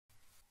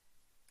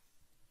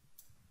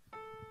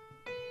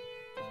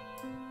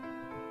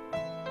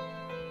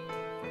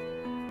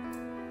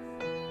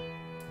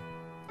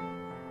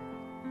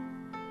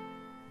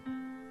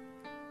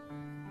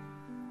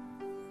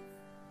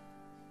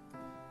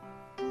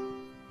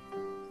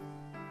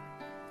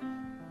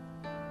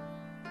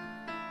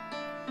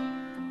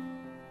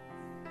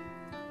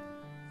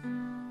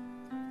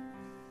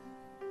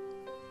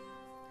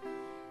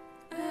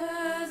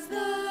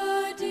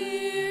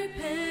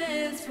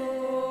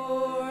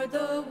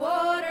the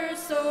water,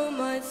 so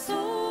my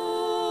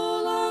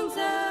soul longs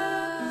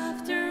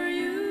after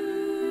you.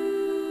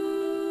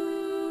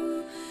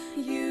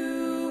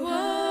 You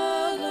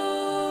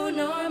alone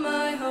are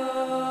my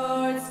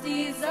heart's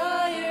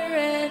desire,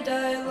 and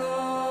I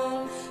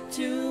long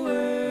to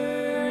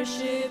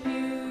worship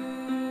you.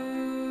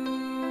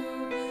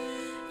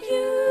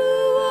 You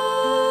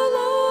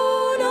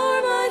alone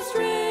are my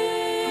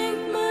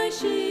strength, my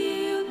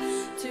shield.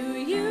 To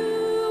you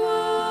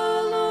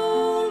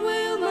alone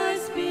will my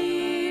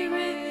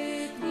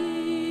spirit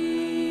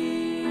yield.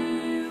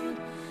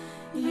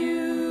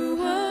 You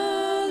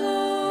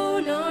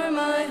alone are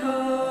my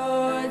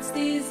heart's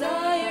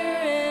desire,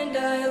 and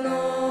I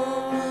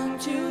long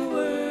to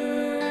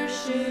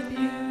worship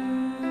you.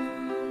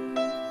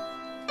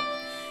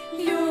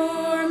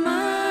 You're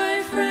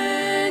my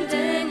friend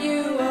and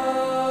you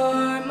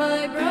are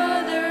my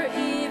brother,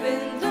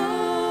 even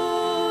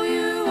though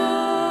you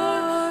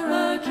are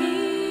a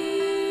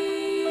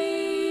king.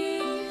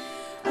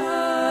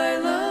 I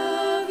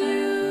love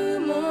you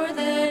more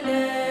than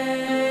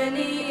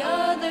any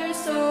other,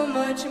 so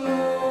much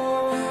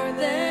more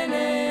than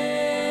anything.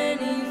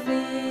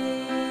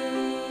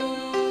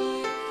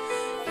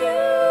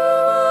 You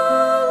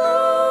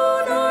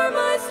alone are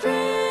my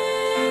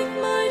strength,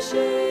 my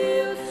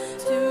shield.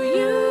 To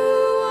you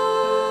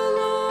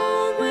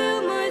alone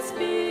will my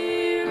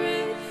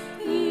spirit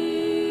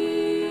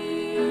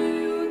yield.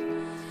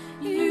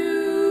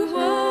 You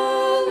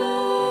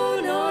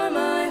alone are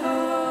my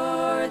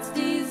heart's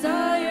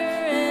desire,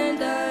 and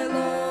I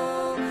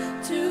long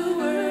to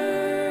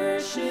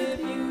worship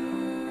you.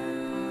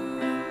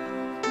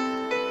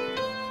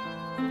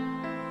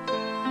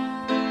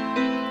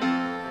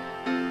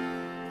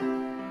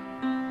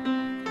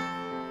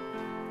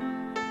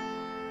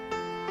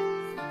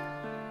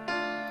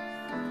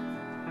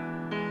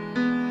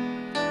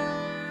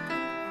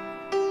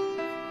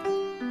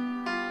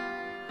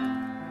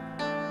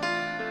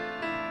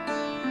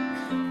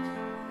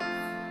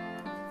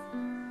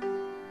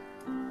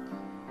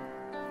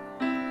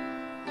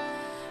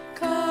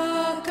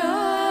 Как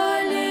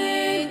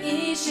олень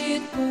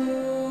ищет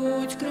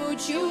путь к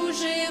ручью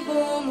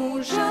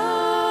живому,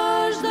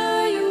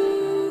 жаждаю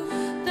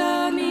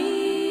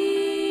томим,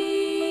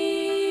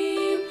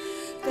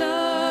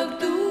 так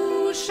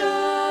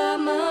душа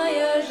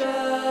моя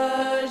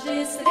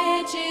жаждет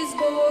встречи с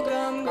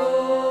Богом,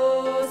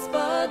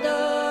 Господом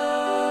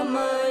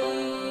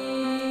моим.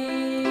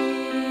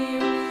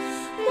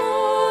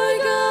 Мой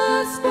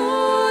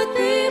Господь,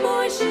 Ты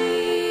мой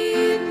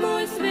щит,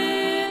 мой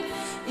свет,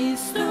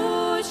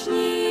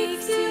 источник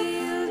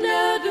сил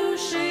для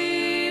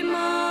души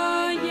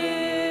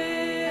моей.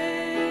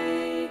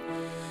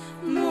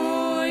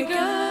 Мой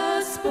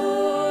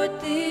Господь,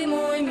 Ты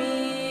мой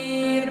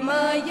мир,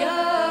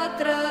 моя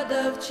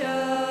отрада в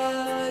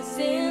час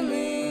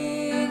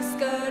земных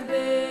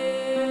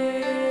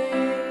скорбей.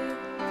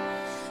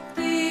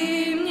 Ты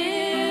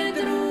мне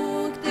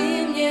друг, Ты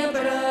мне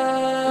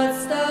брат,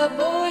 с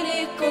Тобой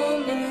легко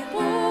мне, о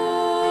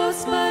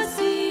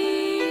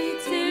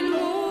Спаситель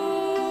мой.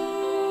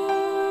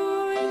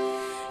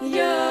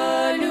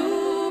 Я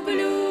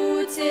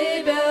люблю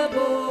Тебя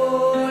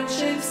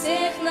больше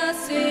всех на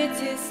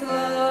свете,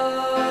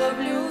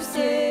 славлю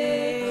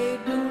всей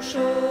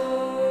душой.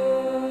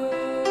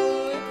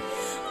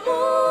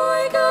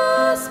 Мой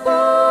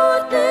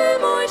Господь, Ты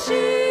мой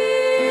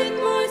щит,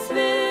 мой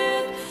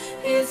свет,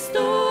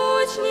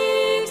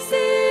 источник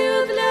сил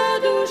для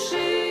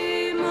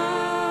души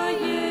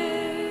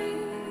моей.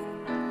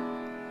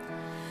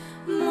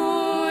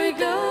 Мой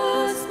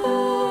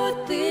Господь,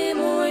 Ты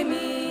мой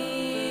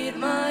мир,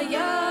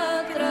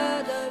 моя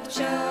отрада в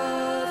час